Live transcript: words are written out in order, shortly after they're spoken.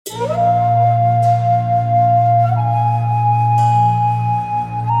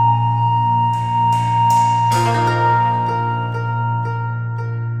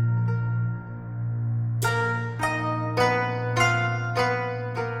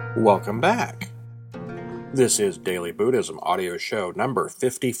Welcome back. This is Daily Buddhism audio show number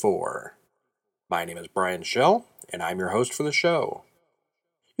 54. My name is Brian Schell, and I'm your host for the show.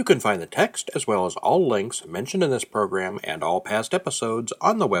 You can find the text as well as all links mentioned in this program and all past episodes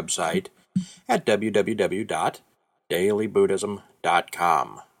on the website at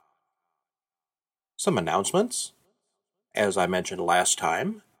www.dailybuddhism.com. Some announcements. As I mentioned last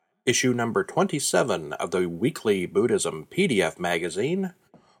time, issue number 27 of the Weekly Buddhism PDF magazine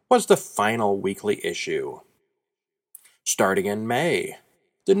was the final weekly issue. Starting in May,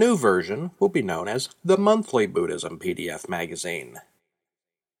 the new version will be known as the Monthly Buddhism PDF magazine.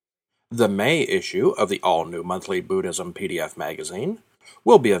 The May issue of the all-new Monthly Buddhism PDF magazine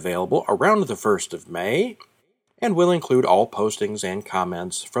will be available around the 1st of May and will include all postings and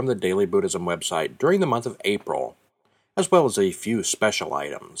comments from the Daily Buddhism website during the month of April, as well as a few special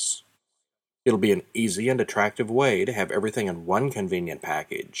items. It'll be an easy and attractive way to have everything in one convenient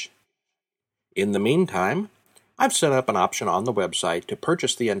package. In the meantime, I've set up an option on the website to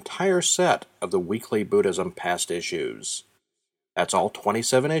purchase the entire set of the Weekly Buddhism past issues. That's all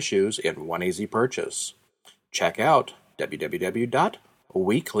 27 issues in one easy purchase. Check out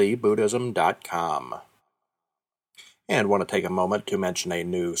www.weeklybuddhism.com. And want to take a moment to mention a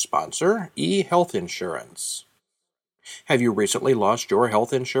new sponsor, eHealth Insurance. Have you recently lost your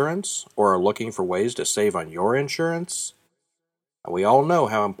health insurance or are looking for ways to save on your insurance? We all know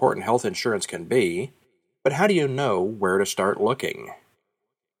how important health insurance can be, but how do you know where to start looking?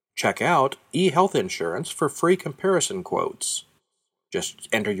 Check out eHealth Insurance for free comparison quotes. Just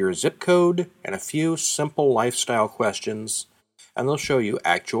enter your zip code and a few simple lifestyle questions, and they'll show you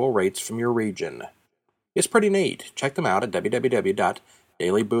actual rates from your region. It's pretty neat. Check them out at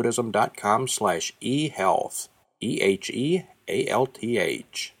www.dailybuddhism.com/ehealth.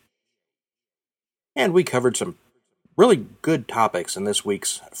 EHEALTH. And we covered some really good topics in this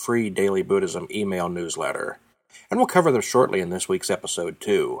week's free Daily Buddhism email newsletter, and we'll cover them shortly in this week's episode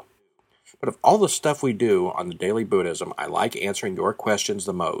too. But of all the stuff we do on the Daily Buddhism, I like answering your questions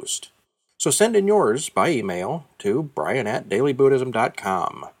the most. So send in yours by email to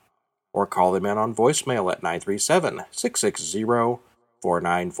brian@dailybuddhism.com or call them in on voicemail at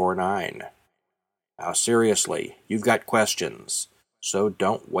 937-660-4949. Now seriously, you've got questions, so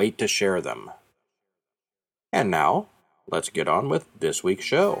don't wait to share them. And now, let's get on with this week's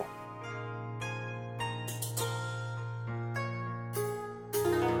show.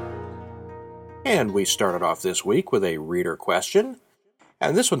 And we started off this week with a reader question,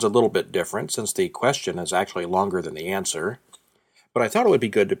 and this one's a little bit different since the question is actually longer than the answer, but I thought it would be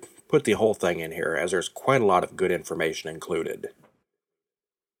good to put the whole thing in here as there's quite a lot of good information included.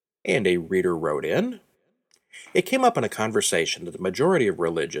 And a reader wrote in, "It came up in a conversation that the majority of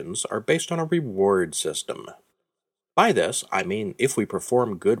religions are based on a reward system. By this, I mean if we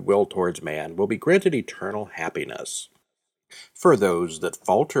perform goodwill towards man, we'll be granted eternal happiness. For those that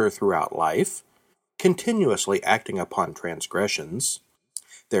falter throughout life, continuously acting upon transgressions,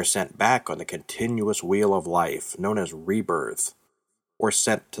 they're sent back on the continuous wheel of life, known as rebirth, or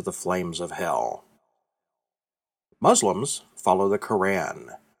sent to the flames of hell. Muslims follow the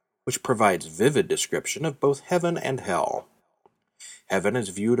Quran, which provides vivid description of both heaven and hell. Heaven is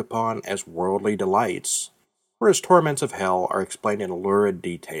viewed upon as worldly delights, whereas torments of hell are explained in lurid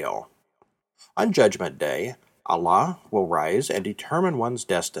detail. On Judgment Day, Allah will rise and determine one's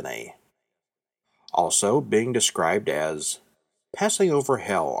destiny. Also being described as passing over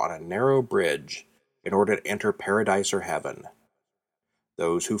hell on a narrow bridge in order to enter paradise or heaven.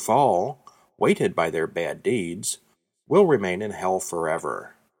 Those who fall, weighted by their bad deeds, will remain in hell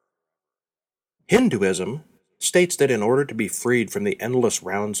forever. Hinduism states that in order to be freed from the endless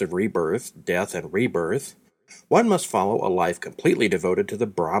rounds of rebirth, death, and rebirth, one must follow a life completely devoted to the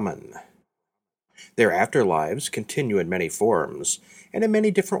Brahman. Their afterlives continue in many forms, and in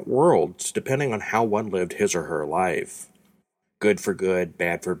many different worlds, depending on how one lived his or her life. Good for good,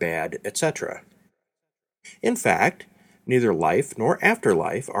 bad for bad, etc. In fact, neither life nor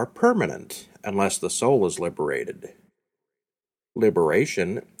afterlife are permanent unless the soul is liberated.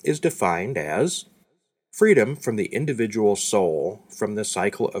 Liberation is defined as freedom from the individual soul from the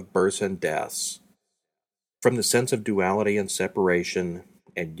cycle of births and deaths, from the sense of duality and separation,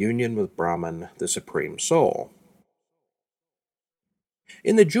 and union with Brahman, the Supreme Soul.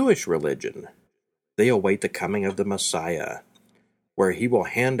 In the Jewish religion, they await the coming of the Messiah, where he will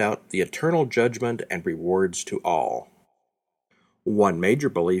hand out the eternal judgment and rewards to all. One major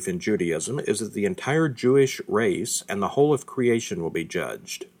belief in Judaism is that the entire Jewish race and the whole of creation will be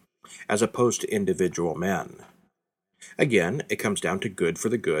judged, as opposed to individual men. Again, it comes down to good for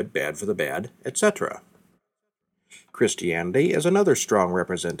the good, bad for the bad, etc. Christianity is another strong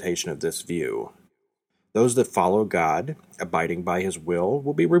representation of this view. Those that follow God, abiding by His will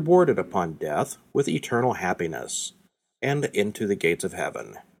be rewarded upon death with eternal happiness, and into the gates of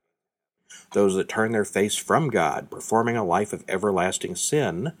heaven. Those that turn their face from God, performing a life of everlasting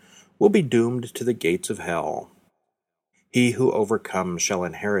sin, will be doomed to the gates of hell. He who overcomes shall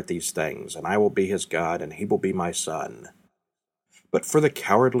inherit these things, and I will be his God, and he will be my son. But for the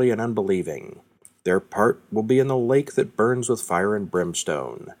cowardly and unbelieving, their part will be in the lake that burns with fire and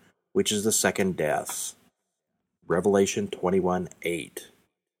brimstone, which is the second death. Revelation 21:8.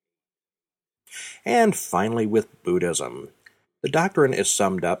 And finally, with Buddhism, the doctrine is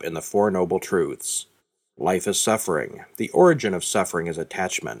summed up in the Four Noble Truths. Life is suffering. The origin of suffering is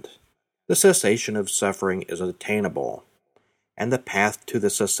attachment. The cessation of suffering is attainable. And the path to the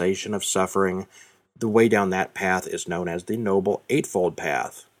cessation of suffering, the way down that path is known as the Noble Eightfold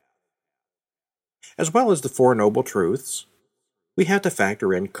Path. As well as the Four Noble Truths, we have to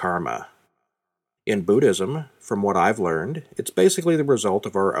factor in karma. In Buddhism, from what I've learned, it's basically the result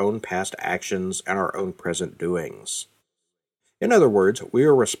of our own past actions and our own present doings. In other words, we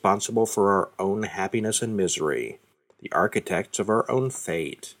are responsible for our own happiness and misery, the architects of our own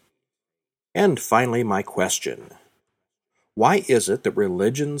fate. And finally, my question. Why is it that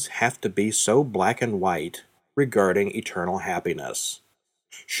religions have to be so black and white regarding eternal happiness?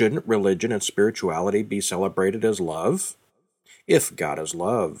 Shouldn't religion and spirituality be celebrated as love? If God is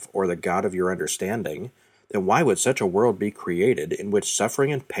love, or the God of your understanding, then why would such a world be created in which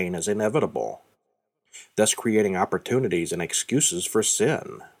suffering and pain is inevitable, thus creating opportunities and excuses for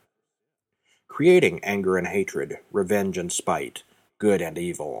sin? Creating anger and hatred, revenge and spite, good and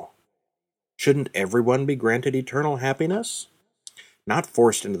evil. Shouldn't everyone be granted eternal happiness? Not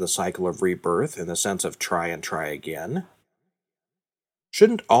forced into the cycle of rebirth in the sense of try and try again.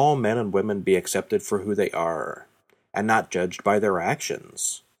 Shouldn't all men and women be accepted for who they are, and not judged by their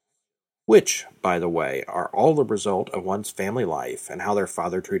actions? Which, by the way, are all the result of one's family life and how their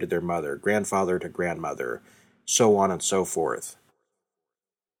father treated their mother, grandfather to grandmother, so on and so forth.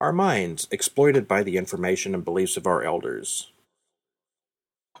 Our minds exploited by the information and beliefs of our elders.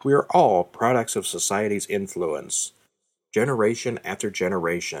 We are all products of society's influence, generation after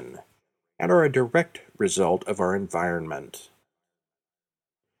generation, and are a direct result of our environment.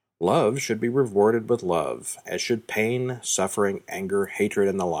 Love should be rewarded with love, as should pain, suffering, anger, hatred,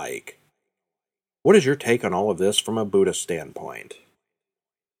 and the like. What is your take on all of this from a Buddhist standpoint?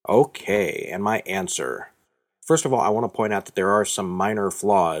 Okay, and my answer. First of all, I want to point out that there are some minor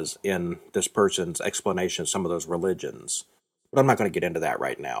flaws in this person's explanation of some of those religions, but I'm not going to get into that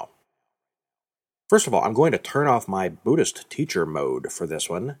right now. First of all, I'm going to turn off my Buddhist teacher mode for this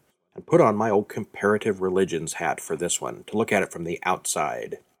one, and put on my old comparative religions hat for this one, to look at it from the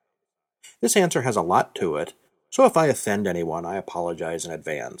outside. This answer has a lot to it, so if I offend anyone, I apologize in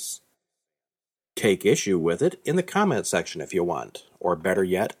advance. Take issue with it in the comment section if you want, or better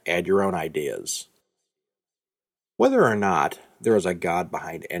yet, add your own ideas. Whether or not there is a God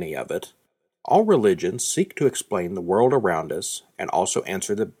behind any of it, all religions seek to explain the world around us and also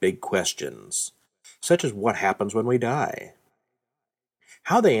answer the big questions, such as what happens when we die.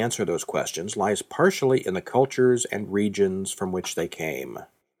 How they answer those questions lies partially in the cultures and regions from which they came.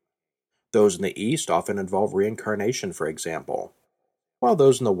 Those in the East often involve reincarnation, for example, while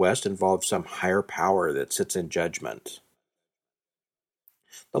those in the West involve some higher power that sits in judgment.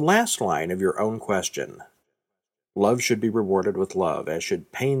 The last line of your own question, love should be rewarded with love, as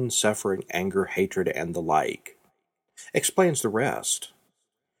should pain, suffering, anger, hatred, and the like, explains the rest.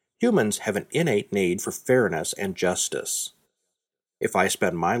 Humans have an innate need for fairness and justice. If I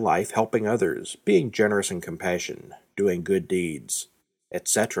spend my life helping others, being generous and compassionate, doing good deeds,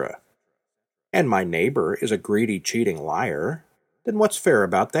 etc., and my neighbor is a greedy, cheating liar, then what's fair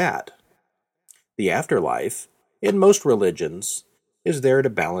about that? The afterlife, in most religions, is there to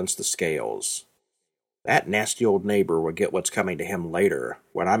balance the scales. That nasty old neighbor will get what's coming to him later,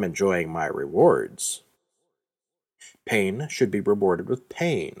 when I'm enjoying my rewards. Pain should be rewarded with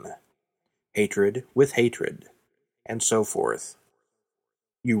pain, hatred with hatred, and so forth.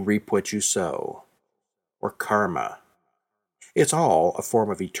 You reap what you sow, or karma. It's all a form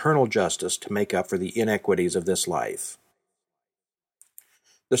of eternal justice to make up for the inequities of this life.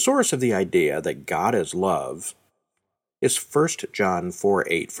 The source of the idea that God is love is 1 John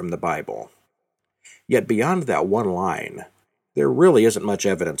 4:8 from the Bible. Yet beyond that one line, there really isn't much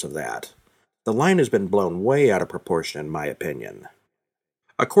evidence of that. The line has been blown way out of proportion, in my opinion.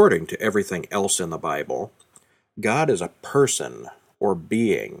 According to everything else in the Bible, God is a person or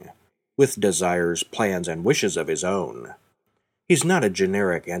being with desires, plans, and wishes of his own. He's not a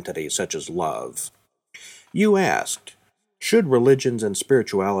generic entity such as love. You asked, should religions and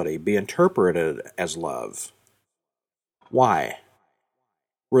spirituality be interpreted as love? Why?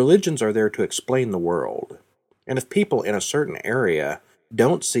 Religions are there to explain the world, and if people in a certain area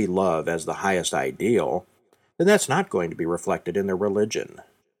don't see love as the highest ideal, then that's not going to be reflected in their religion.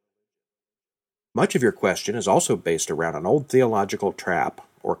 Much of your question is also based around an old theological trap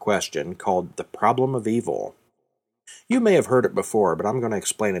or question called the problem of evil. You may have heard it before, but I'm going to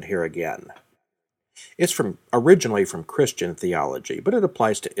explain it here again. It's originally from Christian theology, but it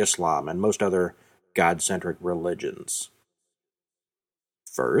applies to Islam and most other God-centric religions.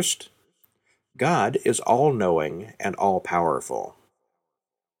 First, God is all-knowing and all-powerful.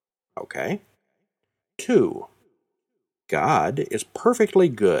 Okay. 2, God is perfectly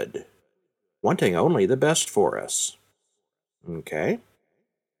good, wanting only the best for us. Okay.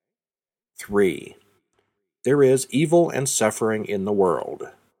 3, there is evil and suffering in the world.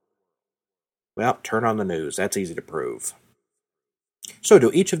 Well, turn on the news. That's easy to prove. So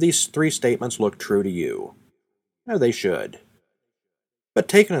do each of these 3 statements look true to you? No, they should. But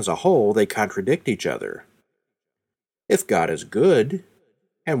taken as a whole, they contradict each other. If God is good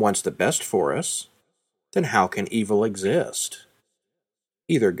and wants the best for us, then how can evil exist?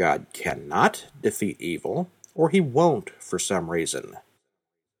 Either God cannot defeat evil, or he won't for some reason.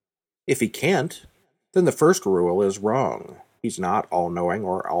 If he can't, then the first rule is wrong. He's not all-knowing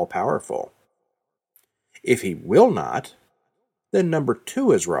or all-powerful. If he will not, then number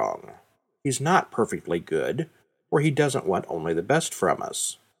 2 is wrong. He's not perfectly good, or he doesn't want only the best from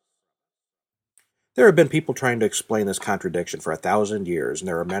us. There have been people trying to explain this contradiction for 1,000 years, and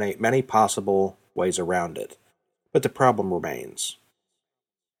there are many, many possible ways around it. But the problem remains.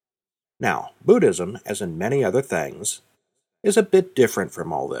 Now, Buddhism, as in many other things, is a bit different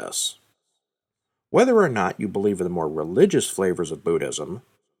from all this. Whether or not you believe in the more religious flavors of Buddhism,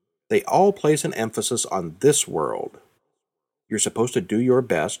 they all place an emphasis on this world. You're supposed to do your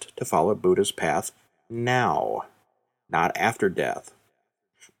best to follow Buddha's path now, not after death.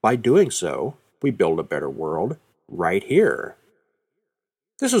 By doing so, we build a better world right here.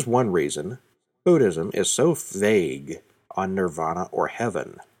 This is one reason Buddhism is so vague on nirvana or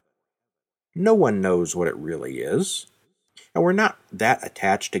heaven. No one knows what it really is, and we're not that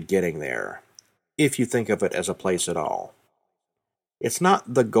attached to getting there, if you think of it as a place at all. It's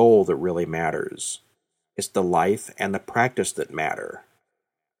not the goal that really matters. It's the life and the practice that matter.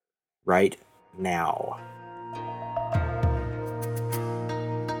 Right now.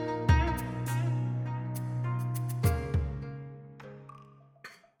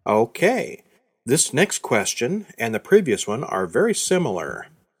 Okay, this next question and the previous one are very similar,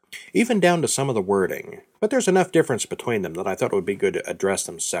 even down to some of the wording, but there's enough difference between them that I thought it would be good to address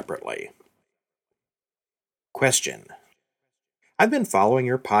them separately. Question. I've been following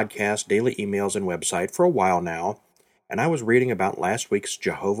your podcast, daily emails, and website for a while now, and I was reading about last week's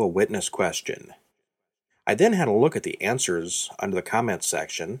Jehovah Witness question. I then had a look at the answers under the comments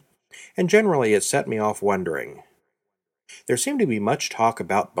section, and generally it set me off wondering. There seemed to be much talk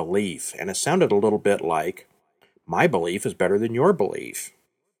about belief, and it sounded a little bit like, my belief is better than your belief.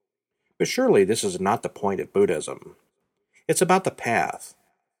 But surely this is not the point of Buddhism. It's about the path,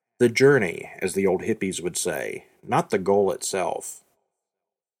 the journey, as the old hippies would say, not the goal itself.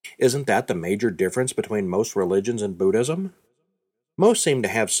 Isn't that the major difference between most religions and Buddhism? Most seem to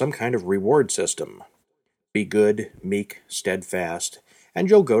have some kind of reward system. Be good, meek, steadfast, and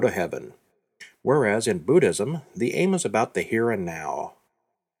you'll go to heaven. Whereas in Buddhism, the aim is about the here and now.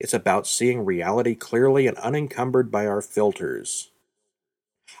 It's about seeing reality clearly and unencumbered by our filters.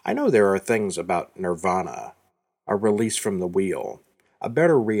 I know there are things about nirvana, a release from the wheel, a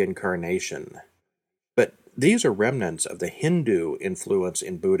better reincarnation, but these are remnants of the Hindu influence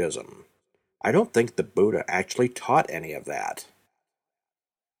in Buddhism. I don't think the Buddha actually taught any of that.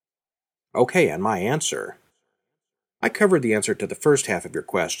 Okay, and my answer. I covered the answer to the first half of your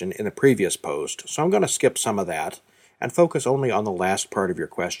question in the previous post, so I'm going to skip some of that and focus only on the last part of your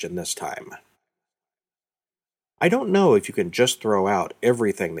question this time. I don't know if you can just throw out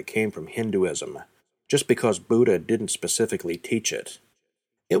everything that came from Hinduism just because Buddha didn't specifically teach it.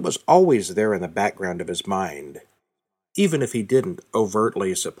 It was always there in the background of his mind, even if he didn't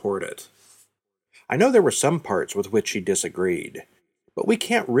overtly support it. I know there were some parts with which he disagreed, but we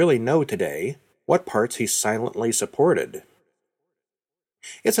can't really know today what parts he silently supported.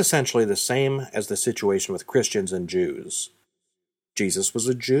 It's essentially the same as the situation with Christians and Jews. Jesus was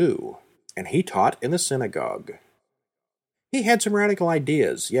a Jew, and he taught in the synagogue. He had some radical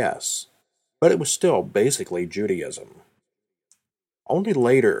ideas, yes, but it was still basically Judaism. Only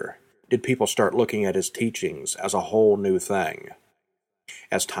later did people start looking at his teachings as a whole new thing.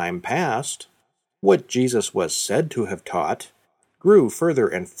 As time passed, What Jesus was said to have taught grew further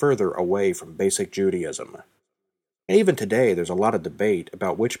and further away from basic Judaism. And even today, there's a lot of debate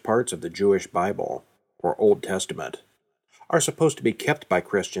about which parts of the Jewish Bible, or Old Testament, are supposed to be kept by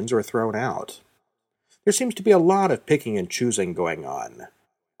Christians or thrown out. There seems to be a lot of picking and choosing going on,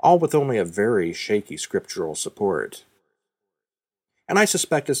 all with only a very shaky scriptural support. And I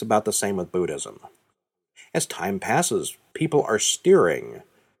suspect it's about the same with Buddhism. As time passes, people are steering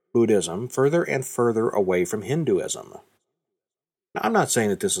Buddhism further and further away from Hinduism. Now, I'm not saying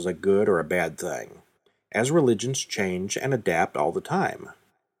that this is a good or a bad thing, as religions change and adapt all the time.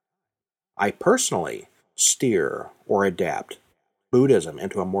 I personally steer or adapt Buddhism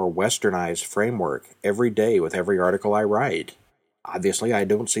into a more westernized framework every day with every article I write. Obviously, I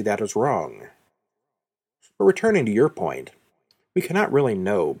don't see that as wrong. But returning to your point, we cannot really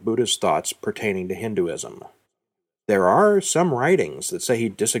know Buddha's thoughts pertaining to Hinduism. There are some writings that say he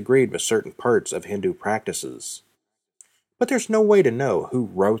disagreed with certain parts of Hindu practices, but there's no way to know who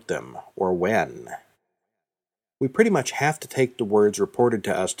wrote them or when. We pretty much have to take the words reported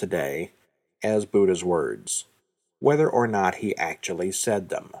to us today as Buddha's words, whether or not he actually said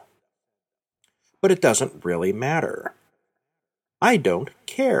them. But it doesn't really matter. I don't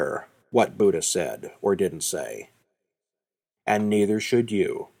care what Buddha said or didn't say. And neither should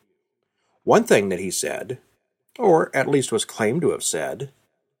you. One thing that he said, or at least was claimed to have said,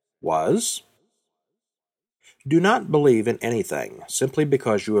 was, "Do not believe in anything simply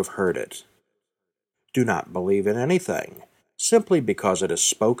because you have heard it. Do not believe in anything simply because it is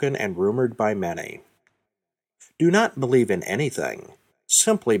spoken and rumored by many. Do not believe in anything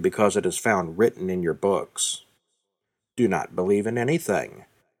simply because it is found written in your books. Do not believe in anything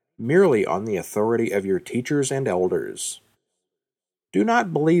merely on the authority of your teachers and elders. Do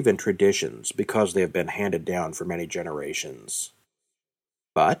not believe in traditions because they have been handed down for many generations.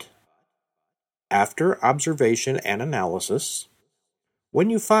 But, after observation and analysis, when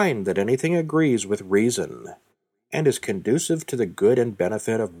you find that anything agrees with reason and is conducive to the good and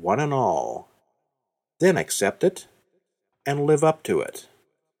benefit of one and all, then accept it and live up to it."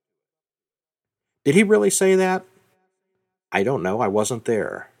 Did he really say that? I don't know, I wasn't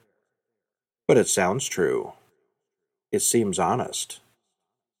there. But it sounds true. It seems honest.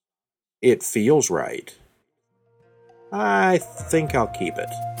 It feels right. I think I'll keep it.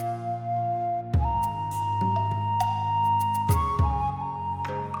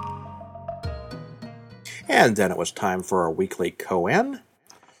 And then it was time for our weekly koan.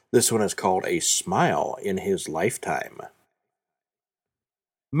 This one is called A Smile in His Lifetime.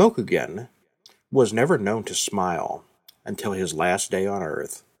 Mokugen was never known to smile until his last day on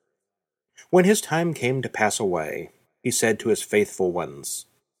earth. When his time came to pass away, he said to his faithful ones,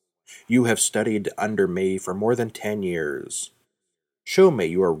 "You have studied under me for more than 10 years. Show me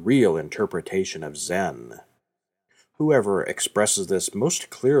your real interpretation of Zen. Whoever expresses this most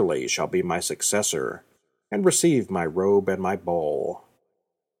clearly shall be my successor and receive my robe and my bowl."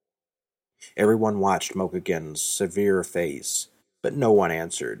 Everyone watched Mokugen's severe face, but no one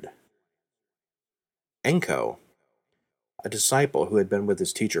answered. Enko, a disciple who had been with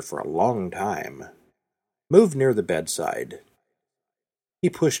his teacher for a long time, moved near the bedside. He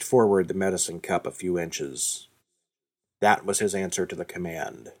pushed forward the medicine cup a few inches. That was his answer to the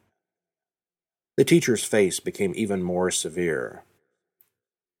command. The teacher's face became even more severe.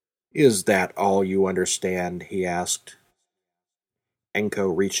 "Is that all you understand?" he asked.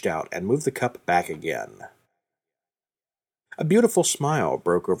 Enko reached out and moved the cup back again. A beautiful smile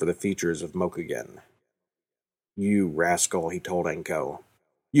broke over the features of Mokugen. "You rascal," he told Enko.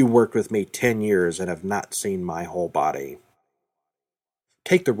 "You worked with me 10 years and have not seen my whole body.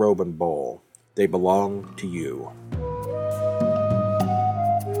 Take the robe and bowl. They belong to you."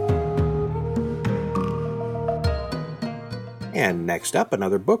 And next up,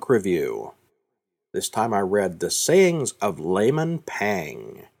 another book review. This time I read The Sayings of Layman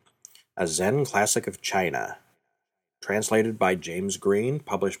Pang, a Zen classic of China. Translated by James Green,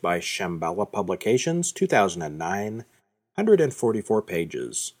 published by Shambhala Publications, 2009, 144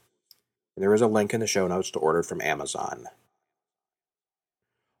 pages. And there is a link in the show notes to order from Amazon.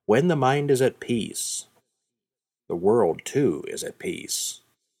 When the mind is at peace, the world too is at peace.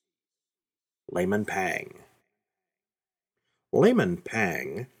 Layman Pang. Layman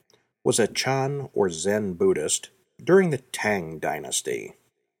Pang was a Chan or Zen Buddhist during the Tang Dynasty.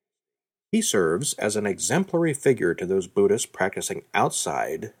 He serves as an exemplary figure to those Buddhists practicing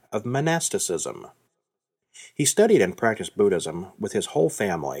outside of monasticism. He studied and practiced Buddhism with his whole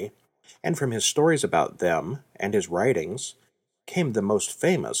family, and from his stories about them and his writings came the most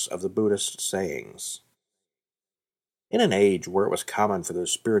famous of the Buddhist sayings. In an age where it was common for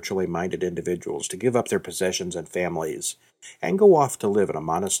those spiritually minded individuals to give up their possessions and families and go off to live in a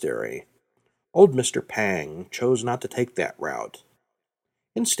monastery, old Mr. Pang chose not to take that route.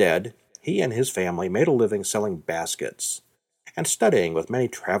 Instead, he and his family made a living selling baskets and studying with many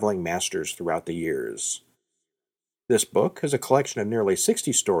traveling masters throughout the years. This book is a collection of nearly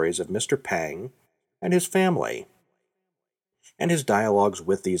 60 stories of Mr. Pang and his family, and his dialogues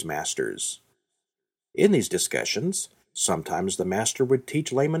with these masters. In these discussions, sometimes the master would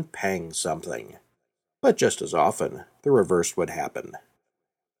teach layman Pang something, but just as often, the reverse would happen.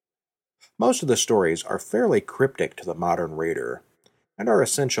 Most of the stories are fairly cryptic to the modern reader, and are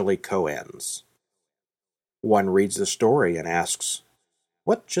essentially koans. One reads the story and asks,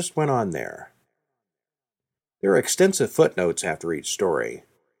 "What just went on there?" There are extensive footnotes after each story,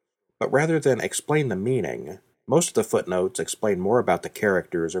 but rather than explain the meaning, most of the footnotes explain more about the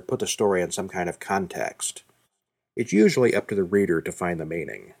characters or put the story in some kind of context. It's usually up to the reader to find the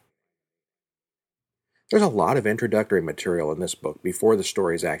meaning. There's a lot of introductory material in this book before the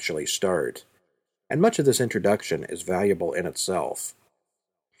stories actually start, and much of this introduction is valuable in itself.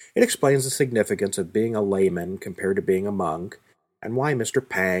 It explains the significance of being a layman compared to being a monk, and why Mr.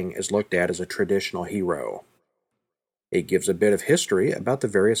 Pang is looked at as a traditional hero. It gives a bit of history about the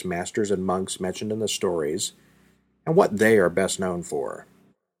various masters and monks mentioned in the stories, and what they are best known for.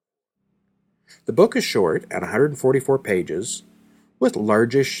 The book is short at 144 pages, with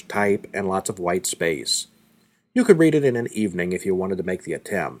largish type and lots of white space. You could read it in an evening if you wanted to make the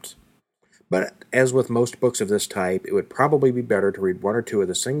attempt. But as with most books of this type, it would probably be better to read one or two of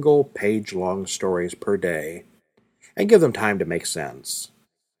the single-page-long stories per day, and give them time to make sense.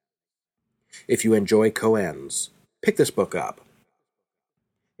 If you enjoy koans, pick this book up.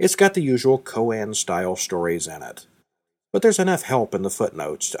 It's got the usual koan-style stories in it, but there's enough help in the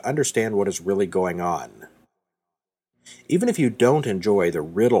footnotes to understand what is really going on. Even if you don't enjoy the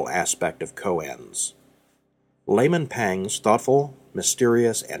riddle aspect of koans, Layman Pang's thoughtful,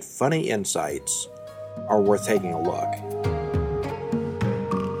 mysterious, and funny insights are worth taking a look.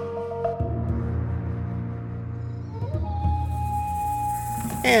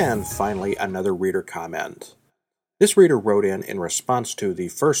 And finally, another reader comment. This reader wrote in response to the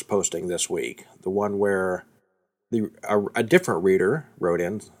first posting this week, the one where a different reader wrote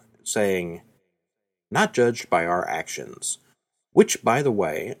in saying, "Not judged by our actions, which, by the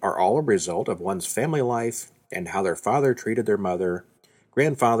way, are all a result of one's family life and how their father treated their mother,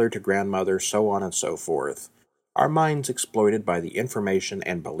 grandfather to grandmother, so on and so forth, our minds exploited by the information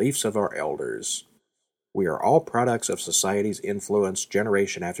and beliefs of our elders. We are all products of society's influence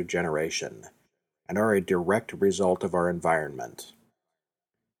generation after generation, and are a direct result of our environment."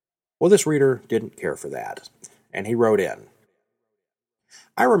 Well, this reader didn't care for that, and he wrote in,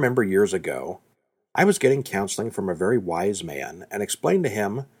 "I remember years ago, I was getting counseling from a very wise man and explained to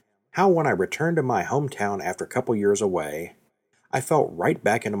him how when I returned to my hometown after a couple years away, I felt right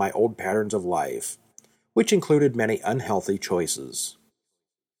back into my old patterns of life, which included many unhealthy choices.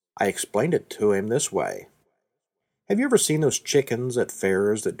 I explained it to him this way. Have you ever seen those chickens at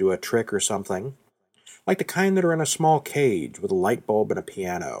fairs that do a trick or something? Like the kind that are in a small cage with a light bulb and a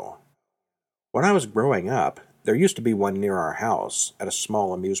piano. When I was growing up, there used to be one near our house at a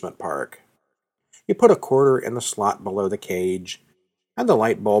small amusement park. You put a quarter in the slot below the cage, and the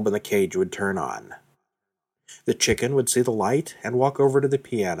light bulb in the cage would turn on. The chicken would see the light and walk over to the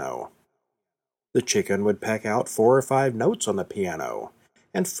piano. The chicken would peck out 4 or 5 notes on the piano,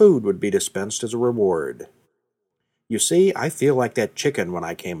 and food would be dispensed as a reward. You see, I feel like that chicken when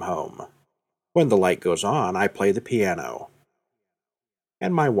I came home. When the light goes on, I play the piano."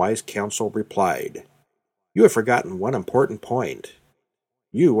 And my wise counsel replied, "You have forgotten one important point.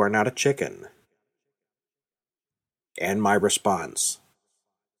 You are not a chicken." And my response,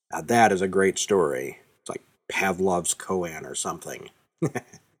 "Now that is a great story. It's like Pavlov's koan or something."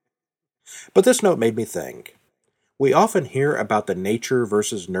 But this note made me think. We often hear about the nature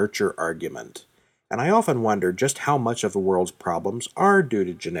versus nurture argument, and I often wonder just how much of the world's problems are due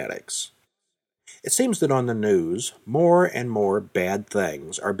to genetics. It seems that on the news, more and more bad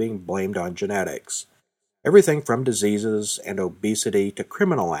things are being blamed on genetics. Everything from diseases and obesity to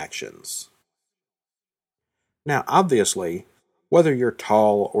criminal actions. Now, obviously, whether you're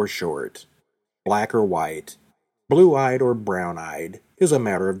tall or short, black or white, blue-eyed or brown-eyed, is a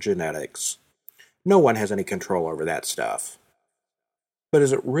matter of genetics. No one has any control over that stuff. But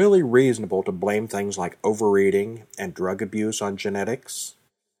is it really reasonable to blame things like overeating and drug abuse on genetics?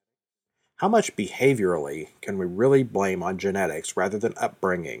 How much behaviorally can we really blame on genetics rather than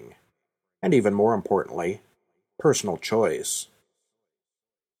upbringing? And even more importantly, personal choice.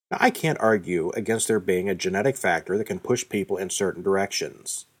 Now, I can't argue against there being a genetic factor that can push people in certain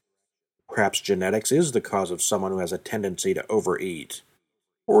directions. Perhaps genetics is the cause of someone who has a tendency to overeat,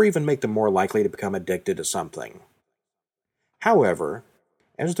 or even make them more likely to become addicted to something. However,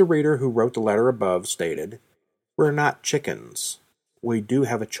 as the reader who wrote the letter above stated, we're not chickens. We do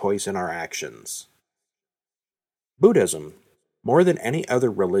have a choice in our actions. Buddhism, more than any other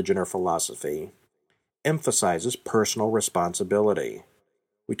religion or philosophy, emphasizes personal responsibility.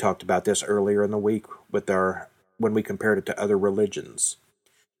 We talked about this earlier in the week when we compared it to other religions.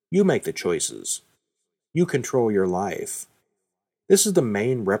 You make the choices. You control your life. This is the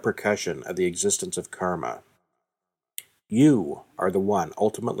main repercussion of the existence of karma. You are the one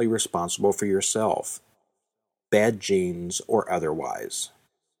ultimately responsible for yourself, bad genes or otherwise.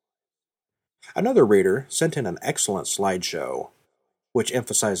 Another reader sent in an excellent slideshow, which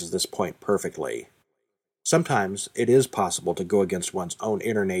emphasizes this point perfectly. Sometimes it is possible to go against one's own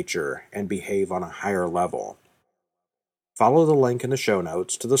inner nature and behave on a higher level. Follow the link in the show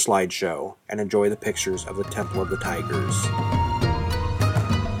notes to the slideshow and enjoy the pictures of the Temple of the Tigers.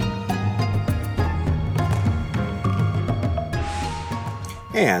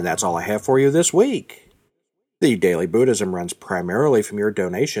 And that's all I have for you this week. The Daily Buddhism runs primarily from your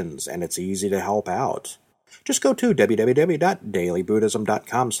donations, and it's easy to help out. Just go to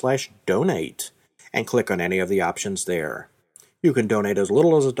www.dailybuddhism.com/donate and click on any of the options there. You can donate as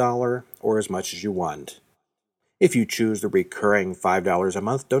little as $1 or as much as you want. If you choose the recurring $5 a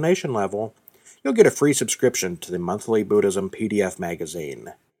month donation level, you'll get a free subscription to the monthly Buddhism PDF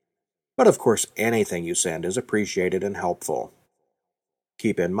magazine. But of course, anything you send is appreciated and helpful.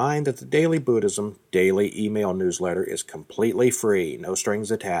 Keep in mind that the Daily Buddhism daily email newsletter is completely free, no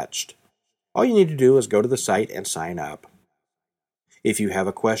strings attached. All you need to do is go to the site and sign up. If you have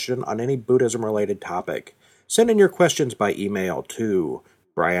a question on any Buddhism-related topic, send in your questions by email to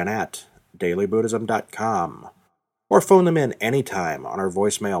brian@dailybuddhism.com or phone them in anytime on our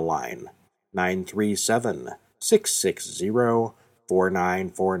voicemail line,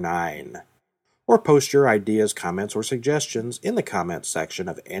 937-660-4949. Or post your ideas, comments, or suggestions in the comments section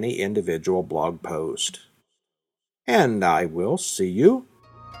of any individual blog post. And I will see you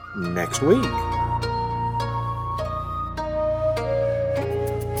next week.